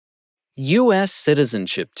U.S.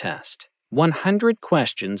 Citizenship Test. 100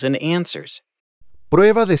 questions and answers.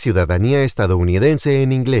 Prueba de ciudadanía estadounidense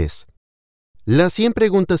en inglés. Las 100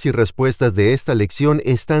 preguntas y respuestas de esta lección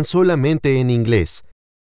están solamente en inglés.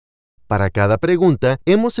 Para cada pregunta,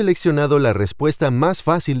 hemos seleccionado la respuesta más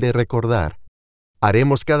fácil de recordar.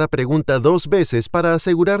 Haremos cada pregunta 2 veces para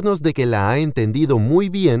asegurarnos de que la ha entendido muy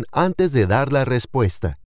bien antes de dar la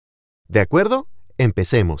respuesta. ¿De acuerdo?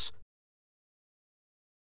 Empecemos.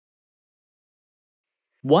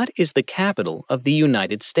 What is the capital of the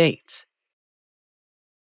United States?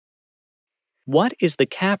 What is the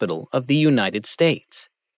capital of the United States?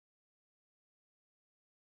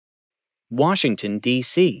 Washington,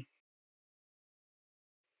 D.C.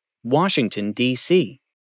 Washington, D.C.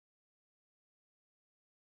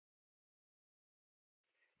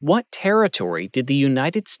 What territory did the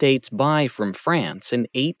United States buy from France in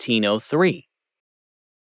 1803?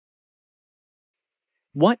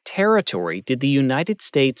 What territory did the United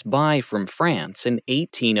States buy from France in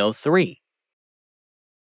 1803?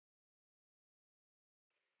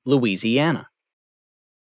 Louisiana.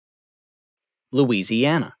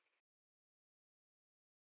 Louisiana.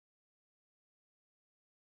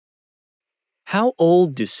 How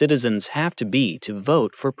old do citizens have to be to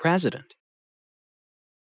vote for president?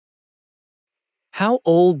 How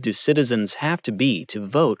old do citizens have to be to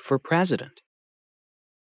vote for president?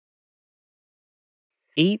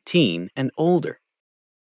 18 and older.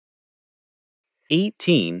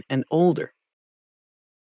 18 and older.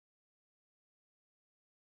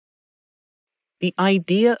 The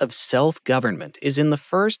idea of self-government is in the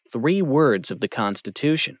first 3 words of the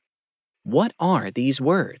Constitution. What are these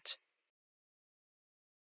words?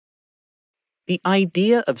 The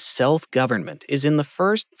idea of self-government is in the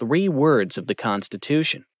first 3 words of the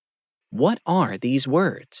Constitution. What are these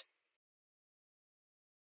words?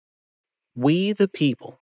 We the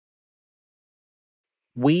people.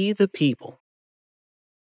 We the people.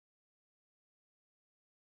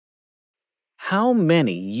 How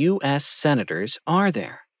many U.S. senators are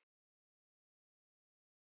there?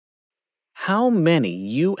 How many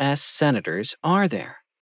U.S. senators are there?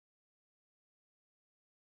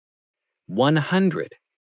 100.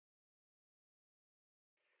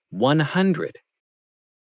 100.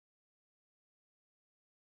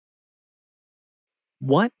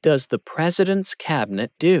 What does the President's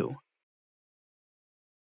cabinet do?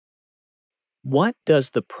 What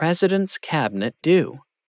does the President's cabinet do?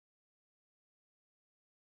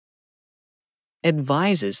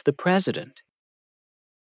 Advises the President.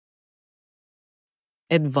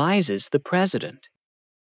 Advises the President.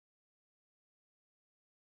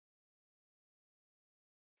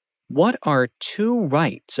 What are 2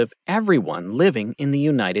 rights of everyone living in the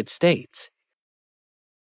United States?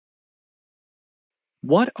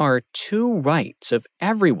 What are 2 rights of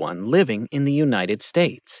everyone living in the United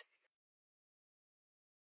States?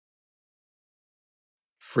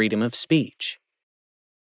 Freedom of speech.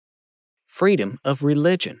 Freedom of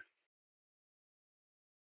religion.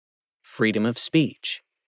 Freedom of speech.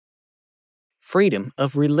 Freedom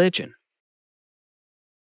of religion.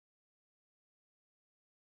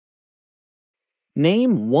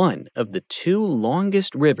 Name one of the 2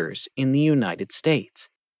 longest rivers in the United States.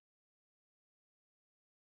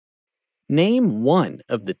 Name one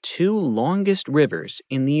of the 2 longest rivers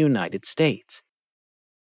in the United States.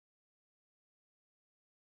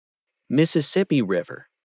 Mississippi River.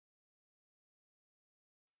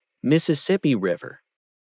 Mississippi River.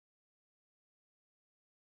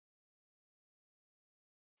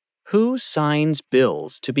 Who signs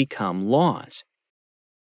bills to become laws?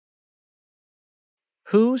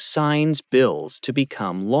 Who signs bills to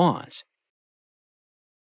become laws?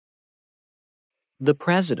 The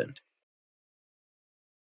President.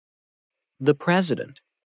 The President.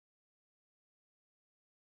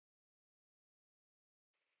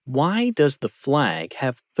 Why does the flag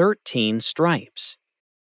have 13 stripes?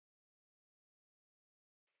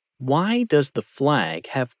 Why does the flag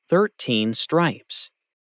have 13 stripes?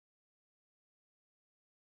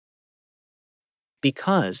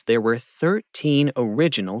 Because there were 13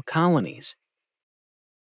 original colonies.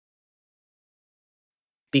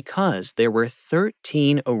 Because there were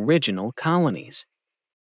 13 original colonies.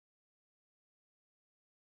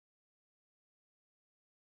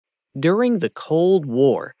 During the Cold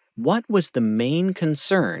War, what was the main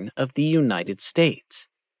concern of the United States?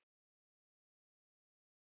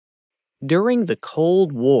 During the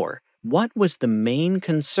Cold War, what was the main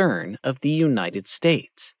concern of the United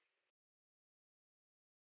States?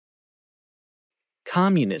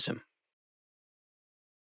 Communism.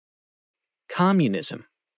 Communism.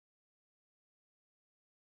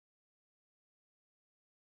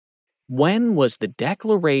 When was the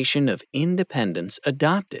Declaration of Independence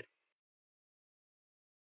adopted?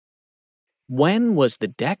 When was the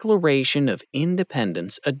Declaration of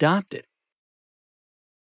Independence adopted?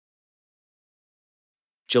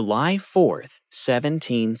 July 4th,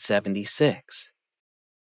 1776.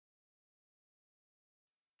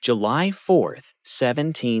 July 4th,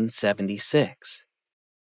 1776.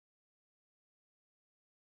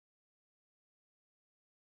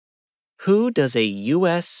 Who does a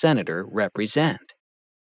U.S. Senator represent?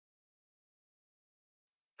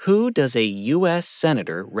 Who does a U.S.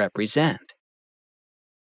 Senator represent?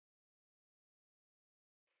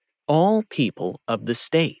 All people of the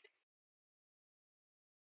state.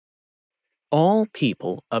 All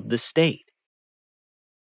people of the state.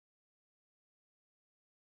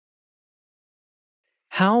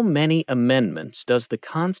 How many amendments does the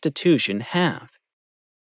Constitution have?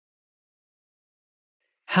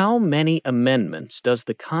 How many amendments does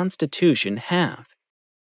the Constitution have?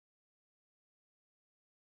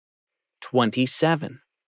 27.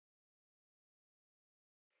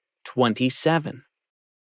 27.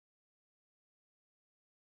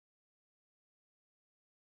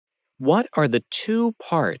 What are the two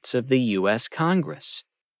parts of the U.S. Congress?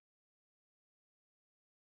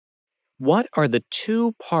 What are the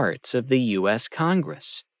two parts of the U.S.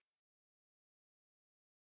 Congress?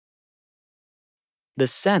 The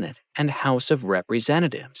Senate and House of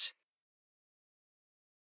Representatives.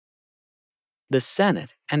 The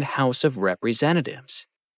Senate and House of Representatives.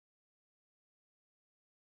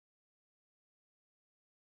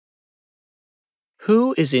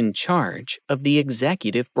 Who is in charge of the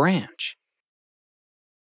executive branch?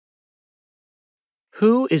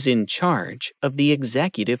 Who is in charge of the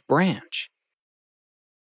executive branch?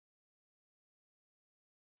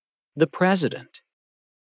 The President.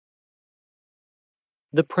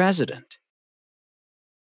 The President.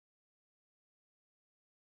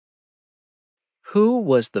 Who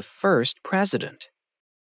was the first president?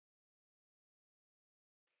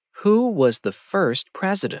 Who was the first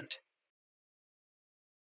president?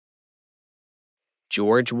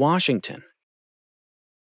 George Washington.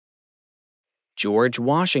 George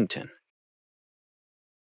Washington.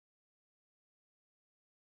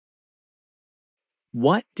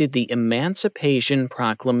 What did the Emancipation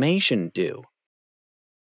Proclamation do?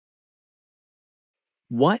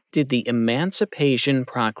 What did the Emancipation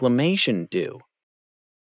Proclamation do?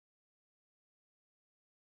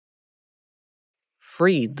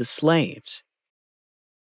 Freed the slaves.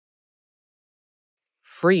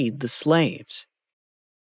 Freed the slaves.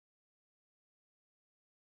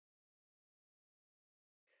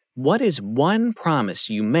 What is one promise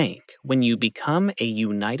you make when you become a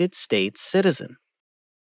United States citizen?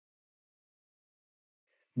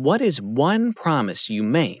 What is one promise you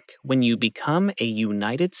make when you become a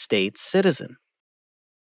United States citizen?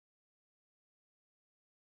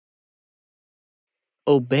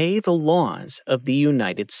 Obey the laws of the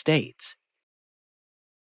United States.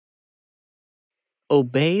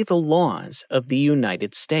 Obey the laws of the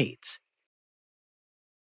United States.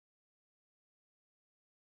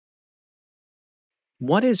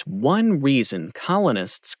 What is one reason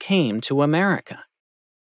colonists came to America?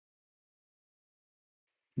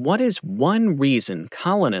 What is one reason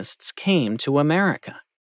colonists came to America?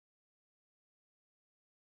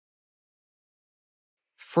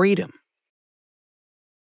 Freedom.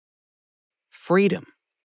 Freedom.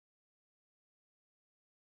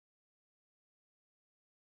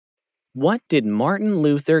 What did Martin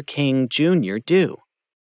Luther King Jr. do?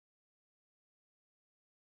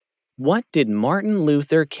 What did Martin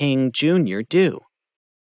Luther King Jr. do?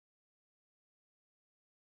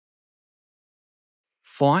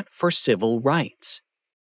 Fought for civil rights.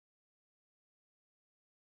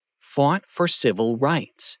 Fought for civil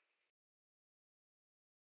rights.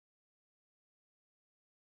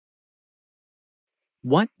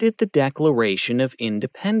 What did the Declaration of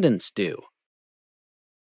Independence do?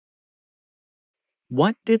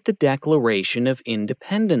 What did the Declaration of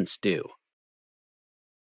Independence do?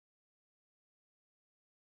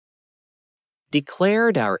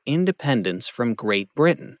 Declared our independence from Great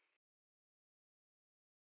Britain.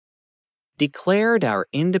 Declared our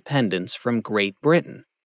independence from Great Britain.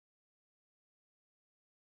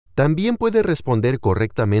 También puede responder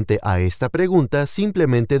correctamente a esta pregunta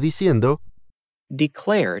simplemente diciendo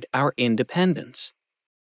Declared our independence.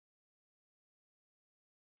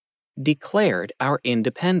 Declared our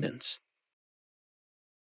independence.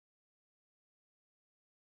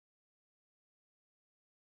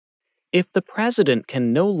 If the president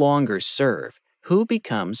can no longer serve, who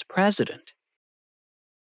becomes president?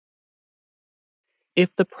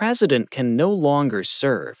 If the president can no longer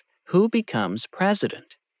serve, Who becomes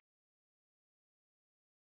president?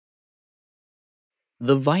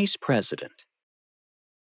 The vice president.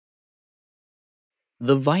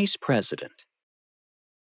 The vice president.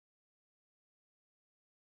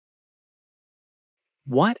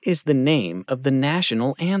 What is the name of the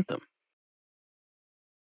national anthem?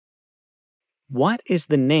 What is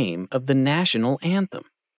the name of the national anthem?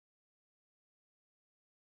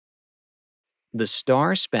 The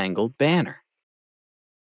Star-Spangled Banner.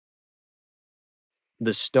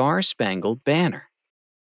 The Star-Spangled Banner.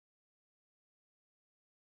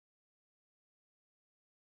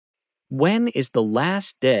 When is the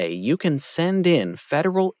last day you can send in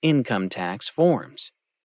federal income tax forms?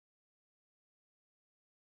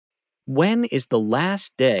 When is the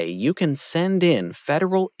last day you can send in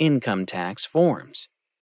federal income tax forms?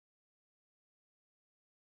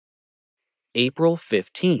 April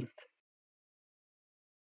 15th.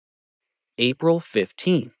 April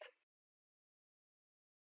 15th.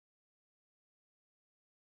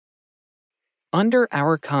 Under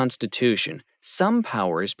our Constitution, some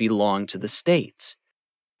powers belong to the states.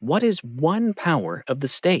 What is one power of the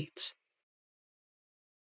states?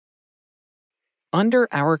 Under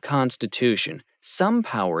our Constitution, some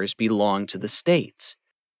powers belong to the states.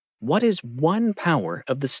 What is one power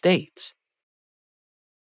of the states?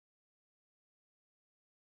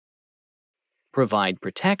 Provide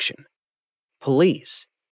protection. Police.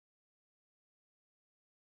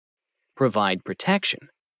 Provide protection.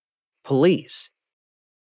 Police.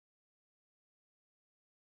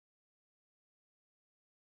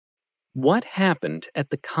 What happened at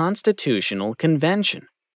the Constitutional Convention?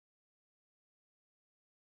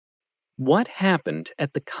 What happened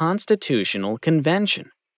at the Constitutional Convention?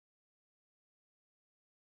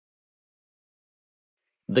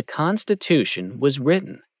 The Constitution was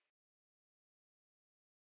written.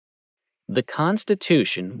 The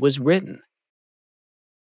Constitution was written.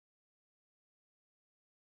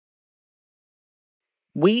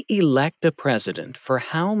 We elect a president for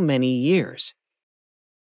how many years?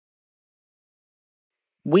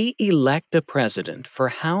 We elect a president for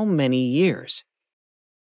how many years?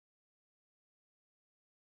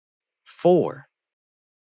 4.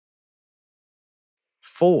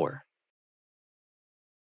 4.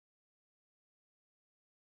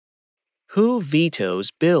 Who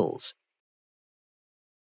vetoes bills?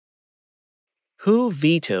 Who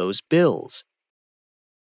vetoes bills?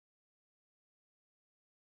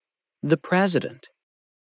 The President.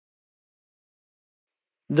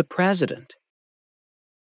 The President.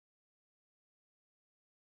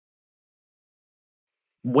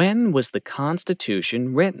 When was the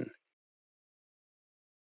Constitution written?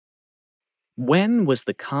 When was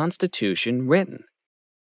the Constitution written?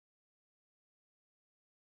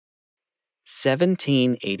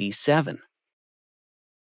 1787.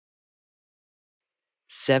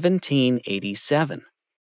 1787.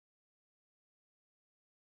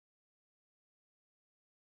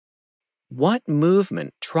 What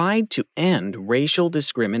movement tried to end racial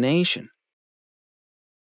discrimination?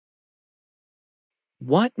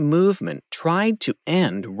 What movement tried to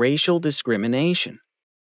end racial discrimination?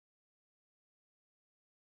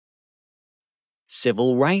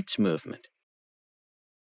 Civil rights movement.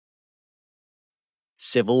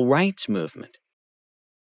 Civil rights movement.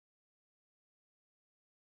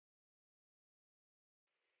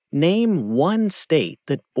 Name one state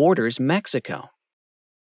that borders Mexico.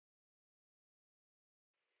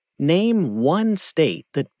 Name one state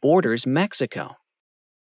that borders Mexico.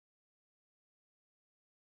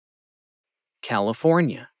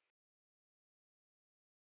 California.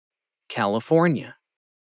 California.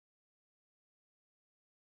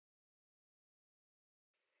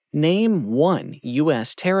 Name one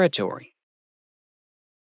U.S. territory.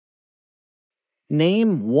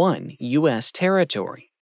 Name one U.S.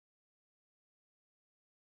 territory.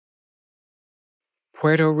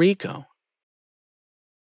 Puerto Rico.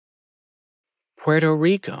 Puerto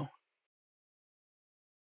Rico.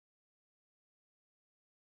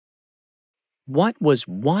 What was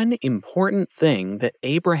one important thing that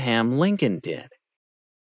Abraham Lincoln did?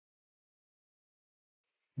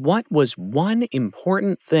 What was one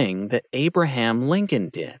important thing that Abraham Lincoln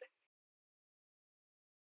did?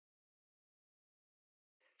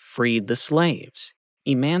 Freed the slaves.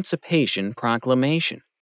 Emancipation Proclamation.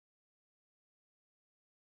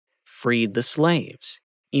 Freed the slaves.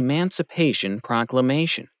 Emancipation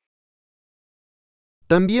Proclamation.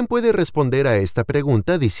 También puede responder a esta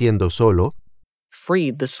pregunta diciendo solo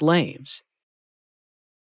Freed the slaves.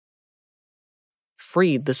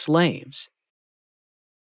 Freed the slaves.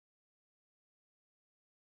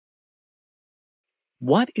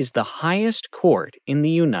 What is the highest court in the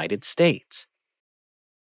United States?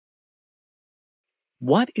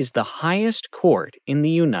 What is the highest court in the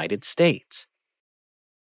United States?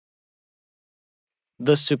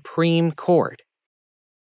 The Supreme Court.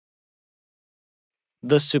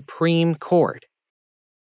 The Supreme Court.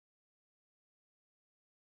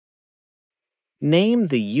 Name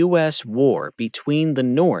the U.S. war between the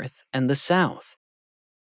North and the South.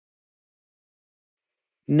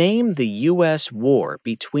 Name the U.S. war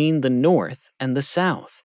between the North and the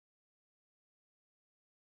South.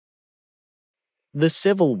 The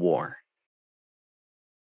Civil War.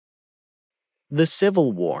 The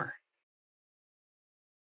Civil War.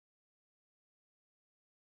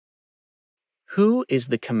 Who is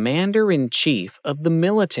the commander-in-chief of the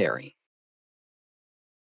military?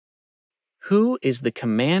 Who is the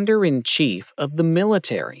commander-in-chief of the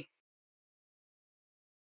military?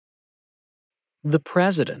 The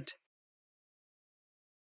President.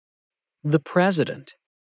 The President.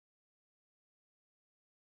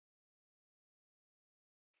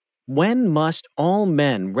 When must all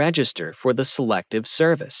men register for the Selective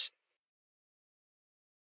Service?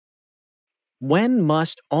 When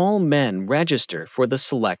must all men register for the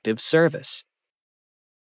Selective Service?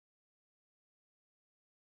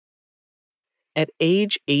 At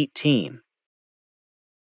age 18.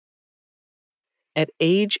 At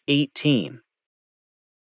age 18.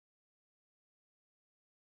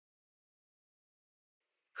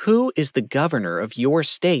 Who is the governor of your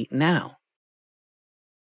state now?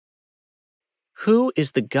 Who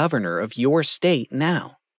is the governor of your state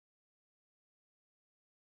now?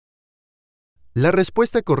 La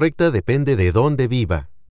respuesta correcta depende de dónde viva.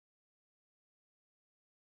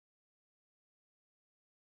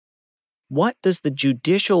 What does the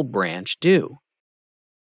judicial branch do?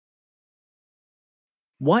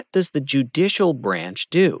 What does the judicial branch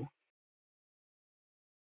do?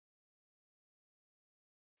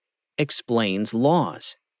 Explains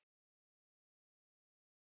laws.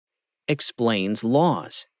 Explains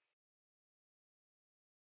laws.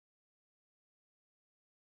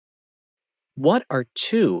 What are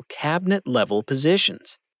two cabinet-level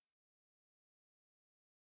positions?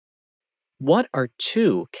 What are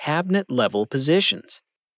two cabinet-level positions?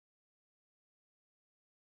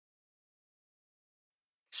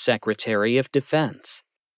 Secretary of Defense.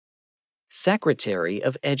 Secretary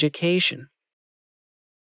of Education.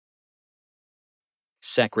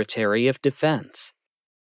 Secretary of Defense.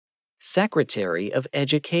 Secretary of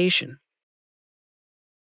Education.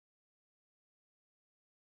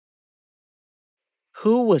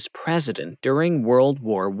 Who was president during World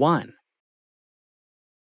War I?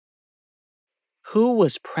 Who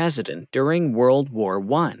was president during World War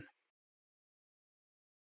I?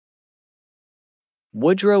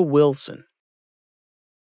 Woodrow Wilson.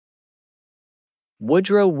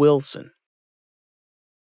 Woodrow Wilson.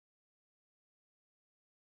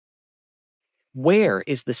 Where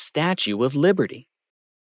is the Statue of Liberty?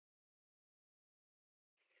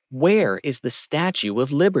 Where is the Statue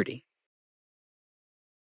of Liberty?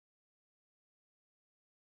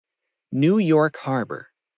 New York Harbor.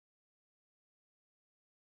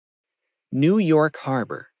 New York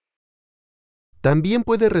Harbor. También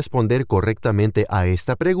puede responder correctamente a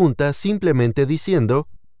esta pregunta simplemente diciendo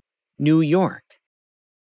New York.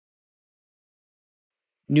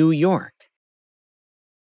 New York.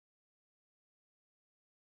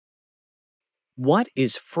 What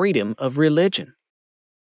is freedom of religion?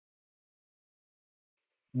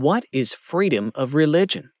 What is freedom of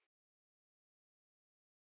religion?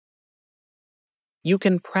 You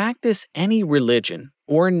can practice any religion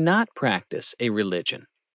or not practice a religion.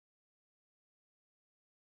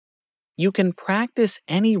 You can practice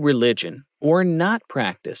any religion or not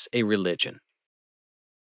practice a religion.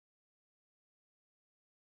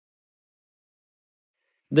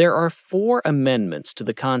 There are 4 amendments to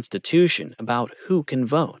the Constitution about who can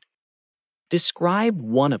vote. Describe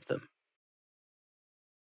one of them.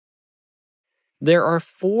 There are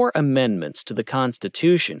 4 amendments to the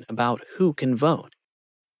Constitution about who can vote.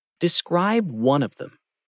 Describe one of them.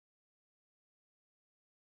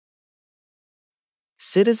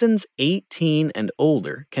 Citizens 18 and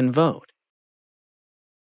older can vote.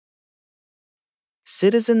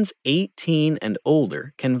 Citizens 18 and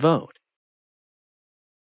older can vote.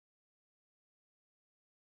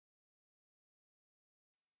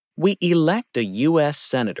 We elect a U.S.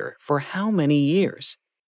 Senator for how many years?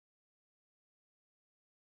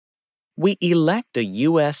 We elect a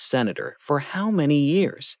U.S. Senator for how many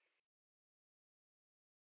years?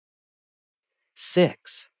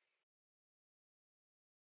 6.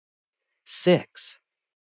 6.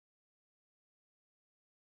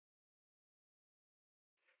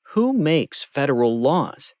 Who makes federal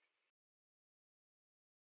laws?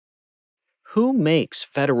 Who makes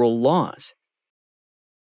federal laws?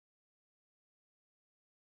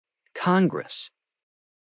 Congress.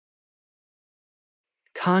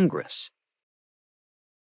 Congress.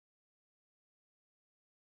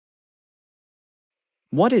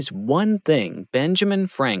 What is one thing Benjamin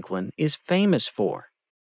Franklin is famous for?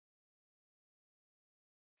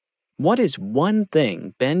 What is one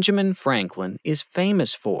thing Benjamin Franklin is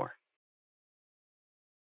famous for?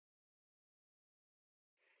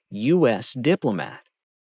 U.S. diplomat.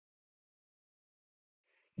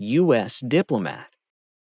 U.S. diplomat.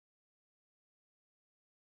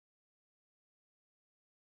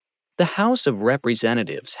 The House of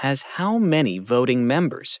Representatives has how many voting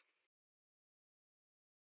members?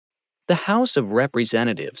 The House of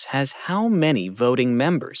Representatives has how many voting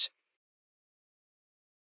members?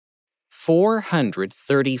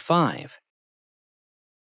 435.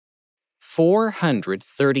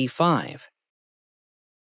 435.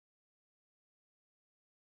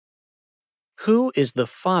 Who is the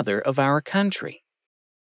father of our country?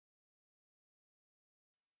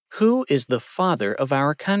 Who is the father of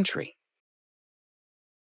our country?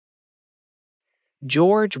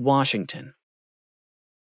 George Washington.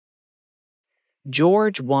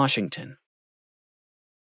 George Washington.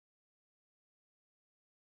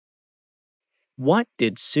 What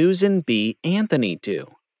did Susan B. Anthony do?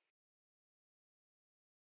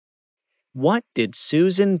 What did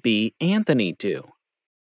Susan B. Anthony do?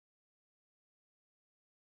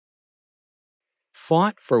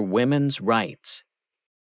 Fought for women's rights.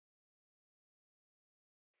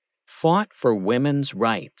 Fought for women's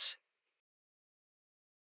rights.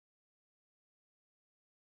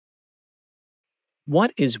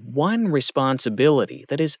 What is one responsibility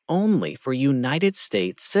that is only for United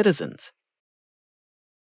States citizens?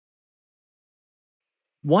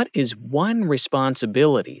 What is one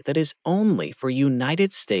responsibility that is only for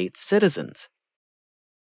United States citizens?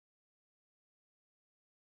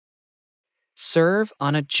 Serve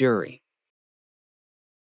on a jury.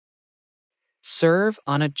 Serve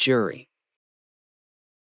on a jury.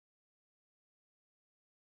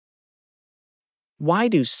 Why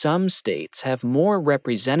do some states have more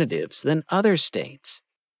representatives than other states?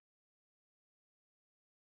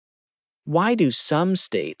 Why do some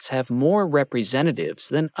states have more representatives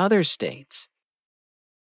than other states?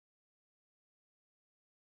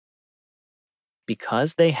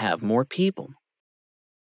 Because they have more people.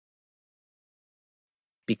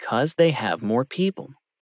 Because they have more people.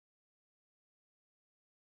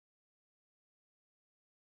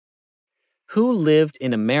 Who lived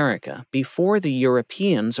in America before the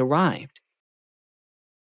Europeans arrived?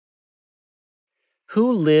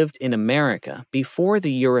 Who lived in America before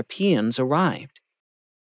the Europeans arrived?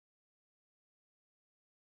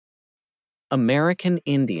 American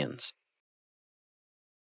Indians.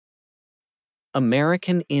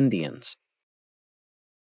 American Indians.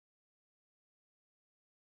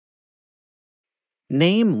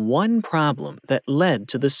 Name one problem that led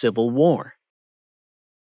to the Civil War.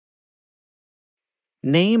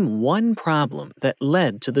 Name one problem that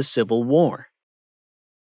led to the Civil War.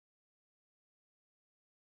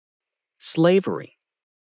 Slavery.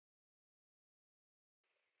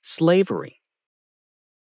 Slavery.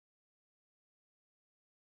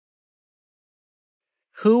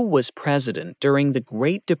 Who was president during the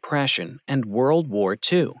Great Depression and World War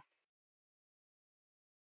II?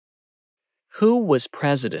 Who was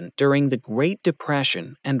president during the Great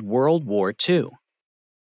Depression and World War II?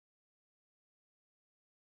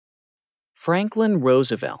 Franklin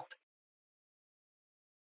Roosevelt.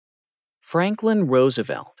 Franklin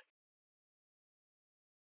Roosevelt.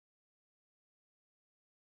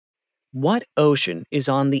 What ocean is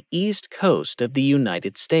on the east coast of the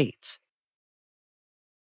United States?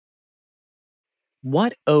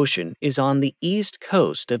 What ocean is on the east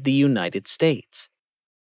coast of the United States?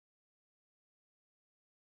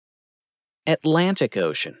 Atlantic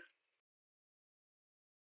Ocean.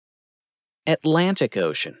 Atlantic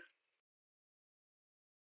Ocean.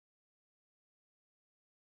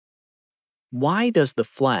 Why does the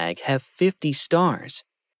flag have 50 stars?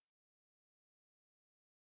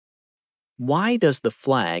 Why does the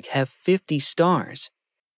flag have 50 stars?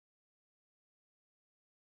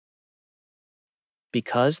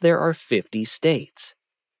 Because there are 50 states.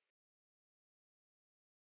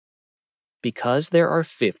 Because there are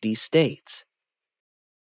 50 states.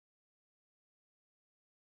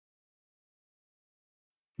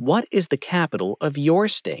 What is the capital of your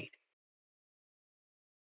state?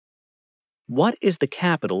 What is the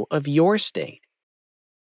capital of your state?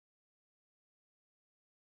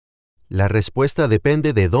 La respuesta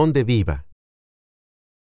depende de dónde viva.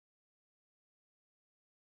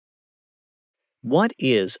 What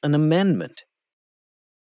is an amendment?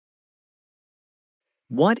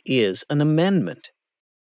 What is an amendment?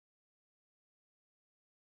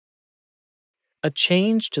 A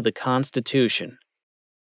change to the Constitution.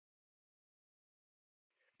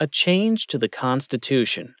 A change to the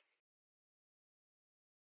Constitution.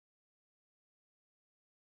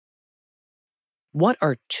 What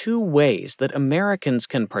are two ways that Americans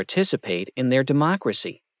can participate in their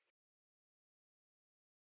democracy?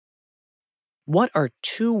 What are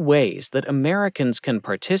two ways that Americans can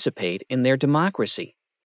participate in their democracy?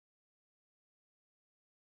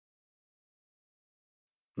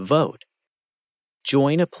 Vote.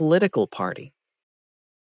 Join a political party.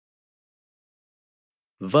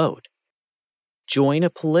 Vote. Join a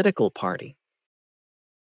political party.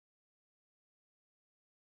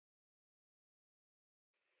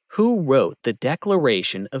 Who wrote the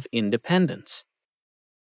Declaration of Independence?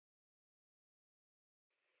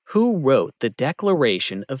 Who wrote the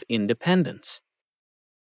Declaration of Independence?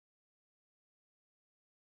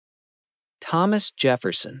 Thomas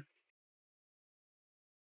Jefferson.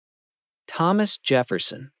 Thomas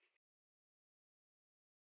Jefferson.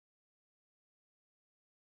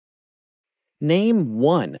 Name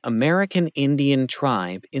one American Indian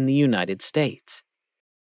tribe in the United States.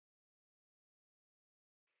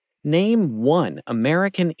 Name one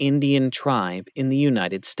American Indian tribe in the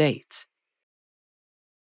United States.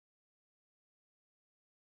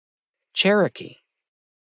 Cherokee.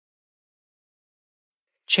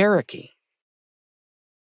 Cherokee.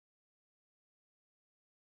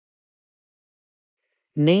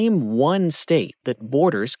 Name one state that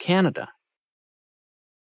borders Canada.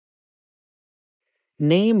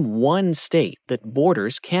 Name one state that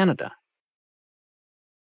borders Canada.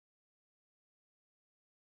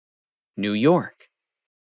 New York.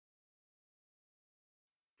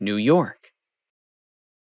 New York.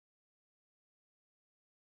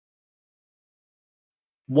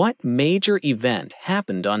 What major event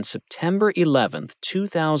happened on September 11,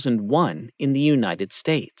 2001 in the United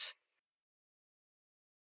States?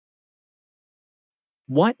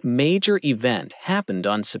 What major event happened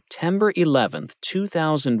on September 11,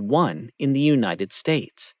 2001 in the United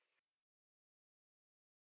States?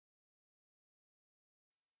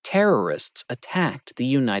 Terrorists attacked the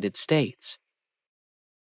United States.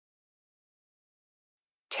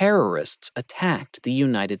 Terrorists attacked the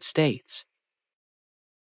United States.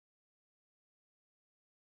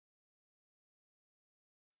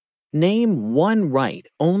 Name one right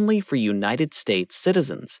only for United States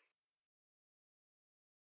citizens.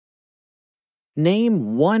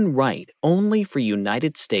 Name one right only for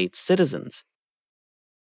United States citizens.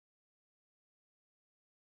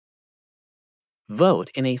 Vote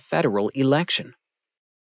in a federal election.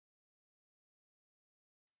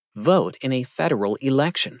 Vote in a federal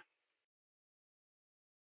election.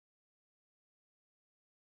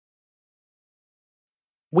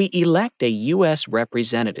 We elect a U.S.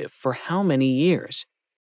 representative for how many years?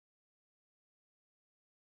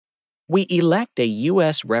 We elect a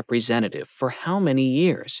U.S. representative for how many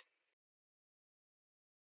years?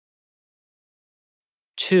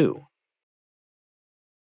 2.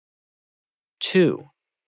 2.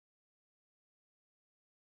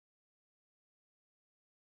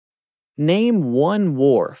 Name one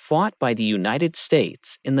war fought by the United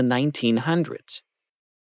States in the 1900s.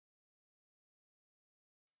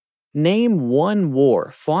 Name one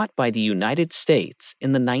war fought by the United States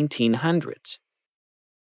in the 1900s.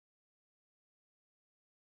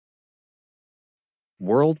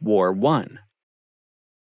 World War I.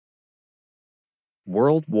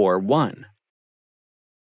 World War I.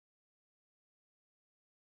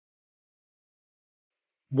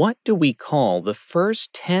 What do we call the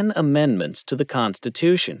first 10 amendments to the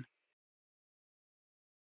Constitution?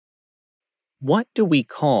 What do we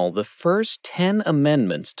call the first 10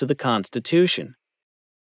 amendments to the Constitution?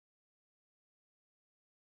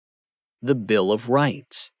 The Bill of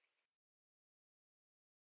Rights.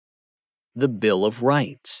 The Bill of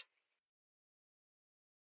Rights.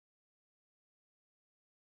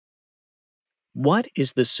 What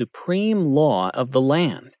is the supreme law of the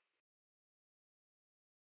land?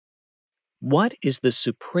 What is the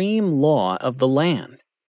supreme law of the land?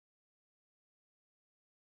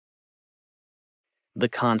 The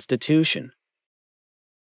Constitution.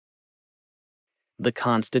 The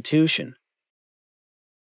Constitution.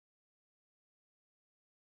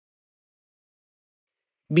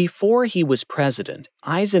 Before he was president,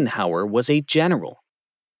 Eisenhower was a general.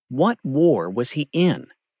 What war was he in?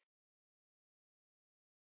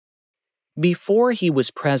 Before he was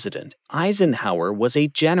president, Eisenhower was a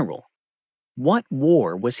general. What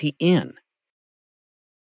war was he in?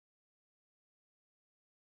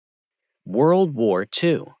 World War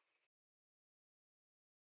II.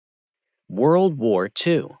 World War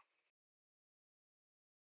II.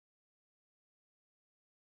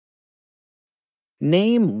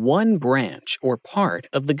 Name one branch or part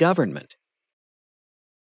of the government.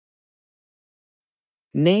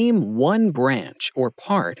 Name one branch or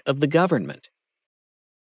part of the government.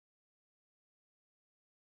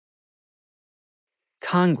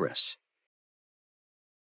 Congress.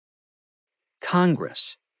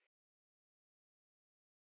 Congress.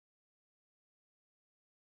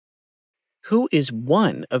 Who is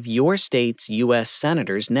one of your state's U.S.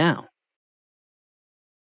 senators now?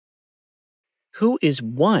 Who is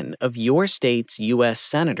one of your state's U.S.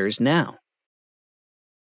 senators now?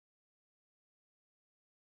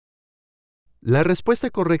 La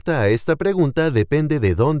respuesta correcta a esta pregunta depende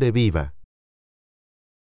de dónde viva.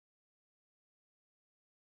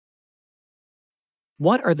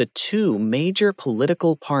 What are the two major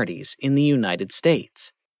political parties in the United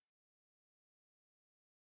States?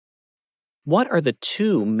 What are the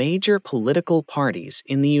two major political parties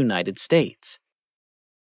in the United States?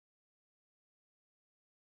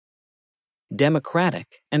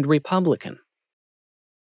 Democratic and Republican.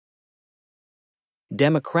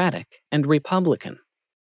 Democratic and Republican.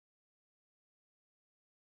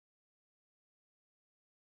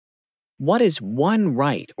 What is one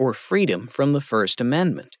right or freedom from the First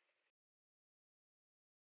Amendment?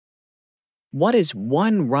 What is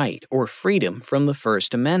one right or freedom from the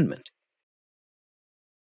First Amendment?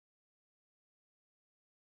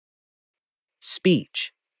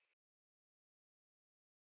 Speech.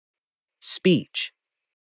 Speech.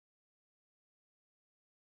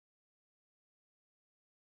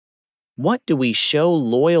 What do we show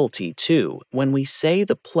loyalty to when we say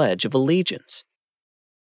the Pledge of Allegiance?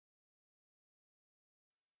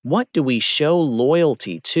 What do we show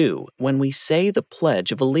loyalty to when we say the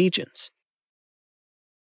Pledge of Allegiance?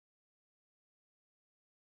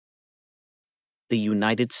 The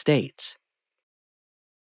United States.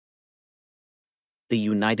 The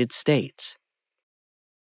United States.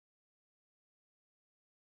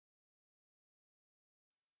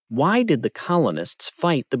 Why did the colonists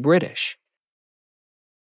fight the British?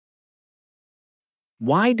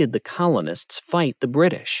 Why did the colonists fight the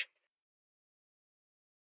British?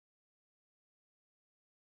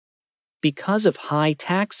 Because of high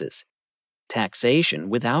taxes, taxation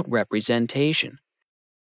without representation.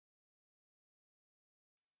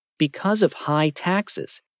 Because of high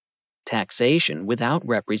taxes, taxation without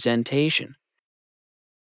representation.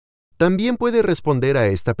 También puede responder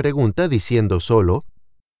a esta pregunta diciendo solo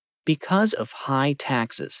Because of high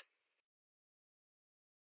taxes.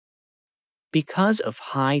 Because of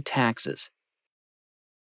high taxes.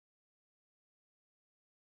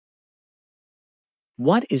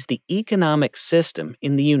 What is the economic system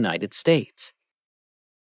in the United States?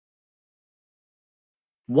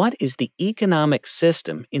 What is the economic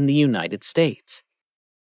system in the United States?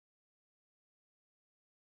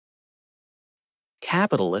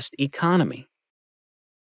 Capitalist economy.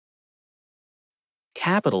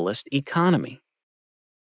 Capitalist economy.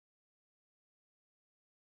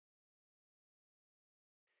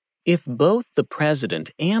 If both the president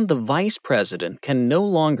and the vice president can no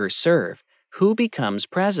longer serve, who becomes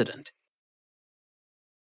president?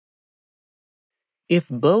 If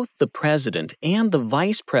both the president and the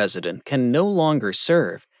vice president can no longer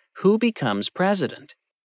serve, who becomes president?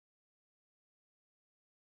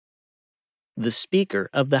 The Speaker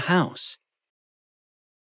of the House.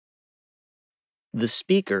 The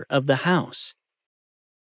Speaker of the House.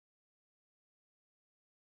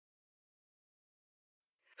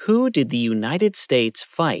 Who did the United States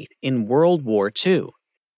fight in World War II?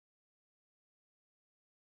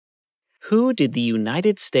 Who did the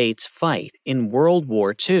United States fight in World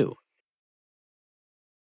War II?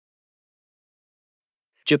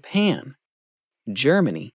 Japan,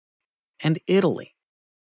 Germany, and Italy.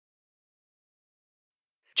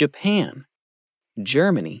 Japan,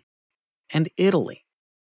 Germany, and Italy.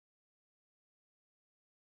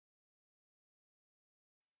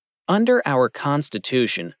 Under our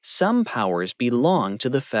Constitution, some powers belong to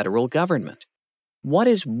the federal government. What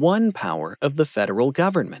is one power of the federal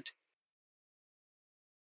government?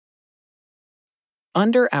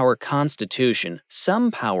 Under our Constitution,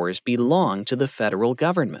 some powers belong to the federal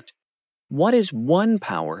government. What is one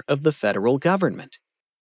power of the federal government?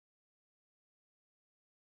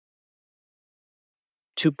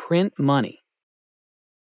 To print money.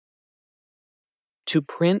 To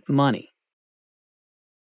print money.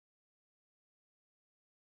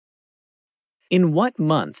 In what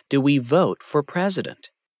month do we vote for president?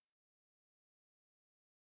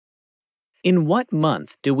 In what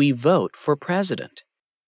month do we vote for president?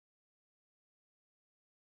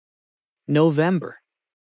 November.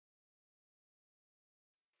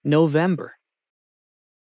 November.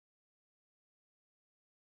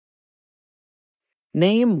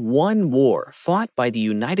 Name one war fought by the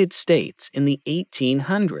United States in the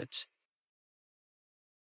 1800s.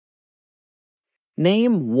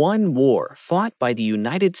 Name one war fought by the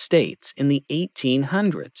United States in the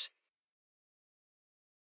 1800s.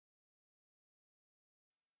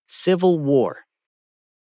 Civil War.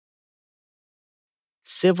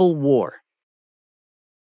 Civil War.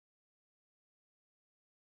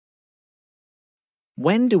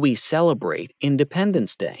 When do we celebrate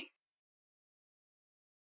Independence Day?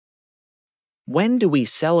 When do we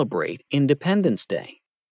celebrate Independence Day?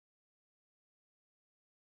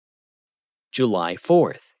 July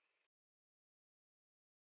 4th.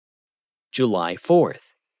 July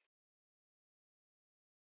 4th.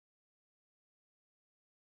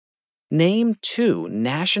 Name two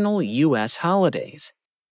national U.S. holidays.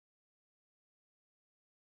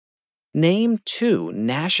 Name two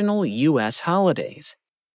national U.S. holidays.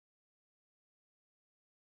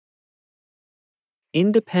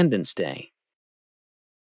 Independence Day.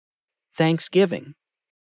 Thanksgiving.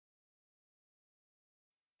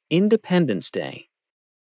 Independence Day.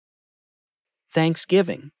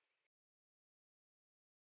 Thanksgiving.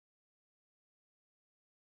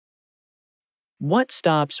 What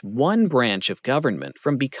stops one branch of government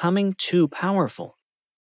from becoming too powerful?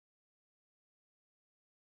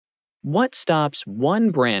 What stops one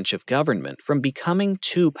branch of government from becoming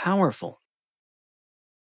too powerful?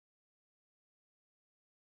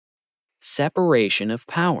 Separation of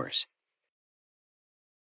powers.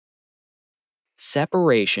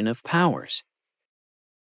 Separation of powers.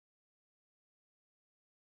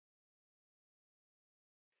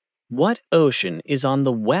 What ocean is on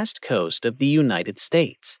the west coast of the United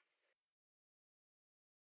States?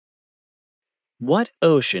 What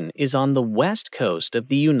ocean is on the west coast of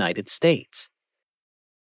the United States?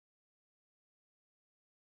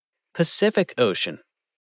 Pacific Ocean.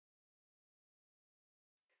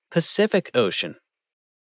 Pacific Ocean.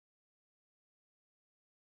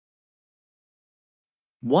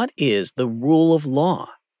 What is the rule of law?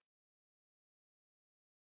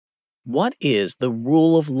 What is the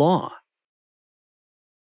rule of law?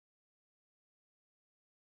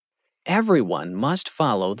 Everyone must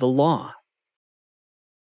follow the law.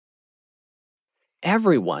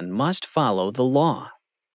 Everyone must follow the law.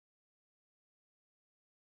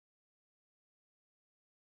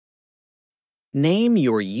 Name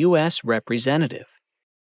your U.S. representative.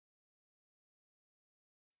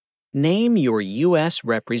 Name your U.S.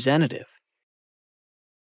 representative.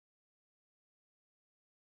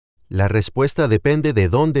 La respuesta depende de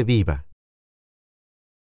dónde viva.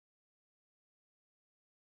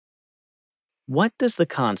 What does the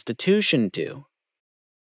Constitution do?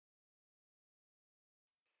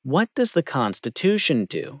 What does the Constitution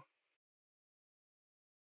do?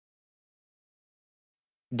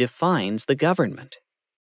 Defines the government.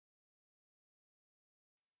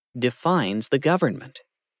 Defines the government.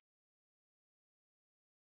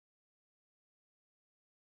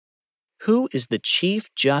 Who is the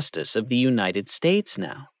Chief Justice of the United States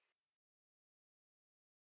now?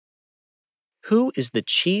 Who is the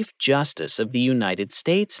Chief Justice of the United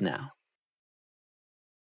States now?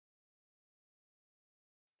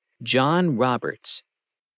 John Roberts.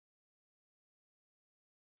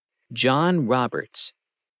 John Roberts.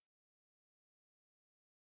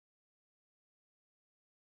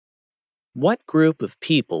 What group of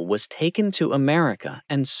people was taken to America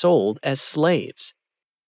and sold as slaves?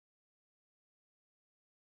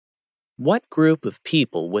 What group of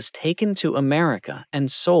people was taken to America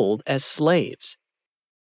and sold as slaves?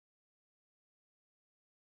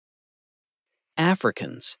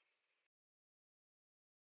 Africans.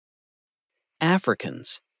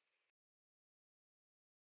 Africans.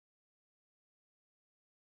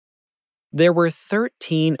 There were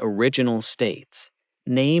 13 original states.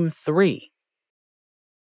 Name 3.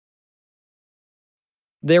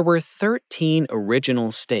 There were 13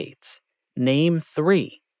 original states. Name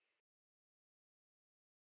 3.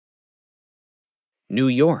 New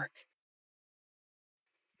York,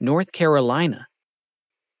 North Carolina,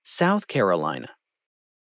 South Carolina.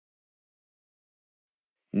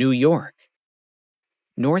 New York,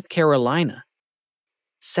 North Carolina,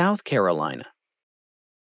 South Carolina.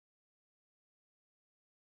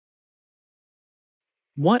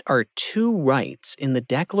 What are two rights in the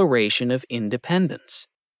Declaration of Independence?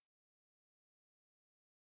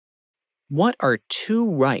 What are two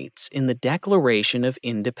rights in the Declaration of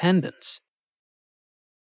Independence?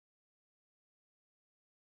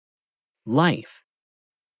 Life,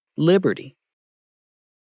 liberty.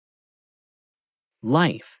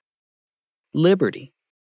 Life, liberty.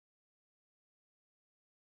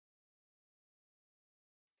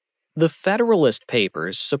 The Federalist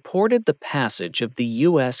Papers supported the passage of the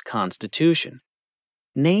U.S. Constitution.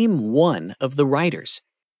 Name one of the writers.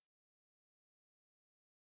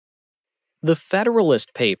 The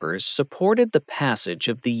Federalist Papers supported the passage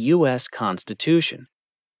of the U.S. Constitution.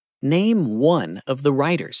 Name one of the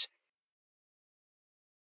writers.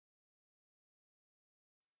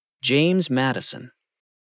 James Madison.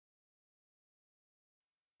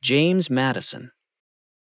 James Madison.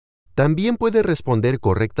 También puede responder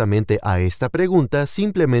correctamente a esta pregunta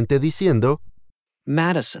simplemente diciendo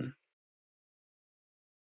Madison.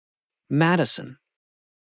 Madison.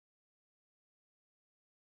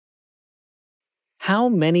 How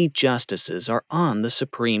many justices are on the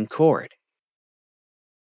Supreme Court?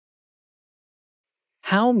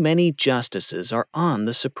 How many justices are on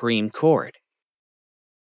the Supreme Court?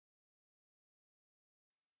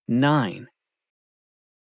 9.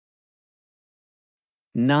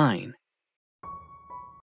 9.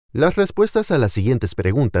 Las respuestas a las siguientes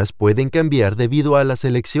preguntas pueden cambiar debido a las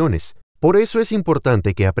elecciones. Por eso es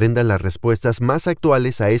importante que aprenda las respuestas más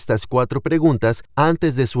actuales a estas 4 preguntas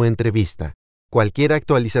antes de su entrevista. Cualquier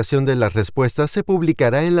actualización de las respuestas se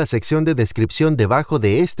publicará en la sección de descripción debajo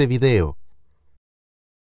de este video.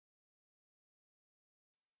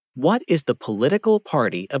 What is the political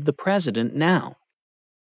party of the president now?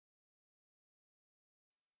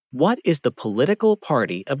 What is the political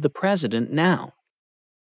party of the president now?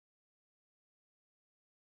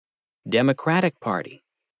 Democratic Party.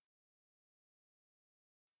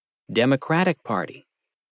 Democratic Party.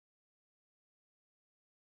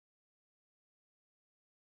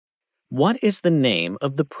 What is the name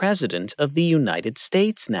of the President of the United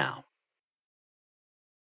States now?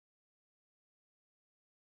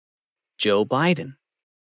 Joe Biden.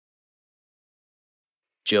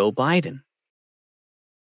 Joe Biden.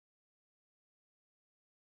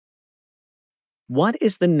 What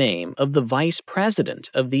is the name of the Vice President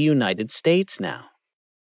of the United States now?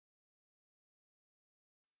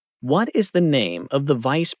 What is the name of the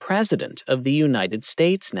Vice President of the United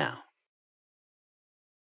States now?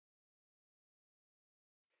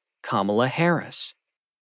 Kamala Harris.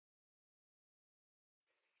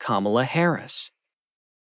 Kamala Harris.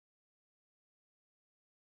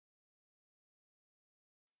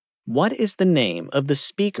 What is the name of the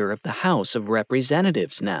Speaker of the House of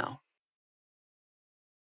Representatives now?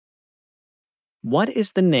 What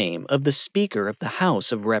is the name of the Speaker of the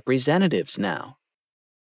House of Representatives now?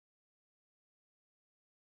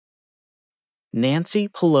 Nancy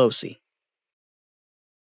Pelosi.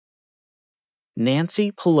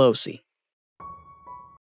 Nancy Pelosi.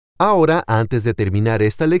 Ahora, antes de terminar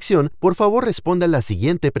esta lección, por favor responda la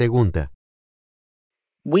siguiente pregunta.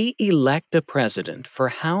 We elect a president for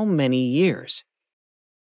how many years?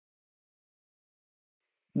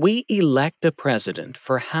 We elect a president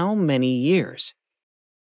for how many years?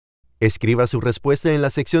 Escriba su respuesta en la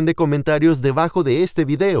sección de comentarios debajo de este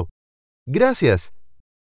video. ¡Gracias!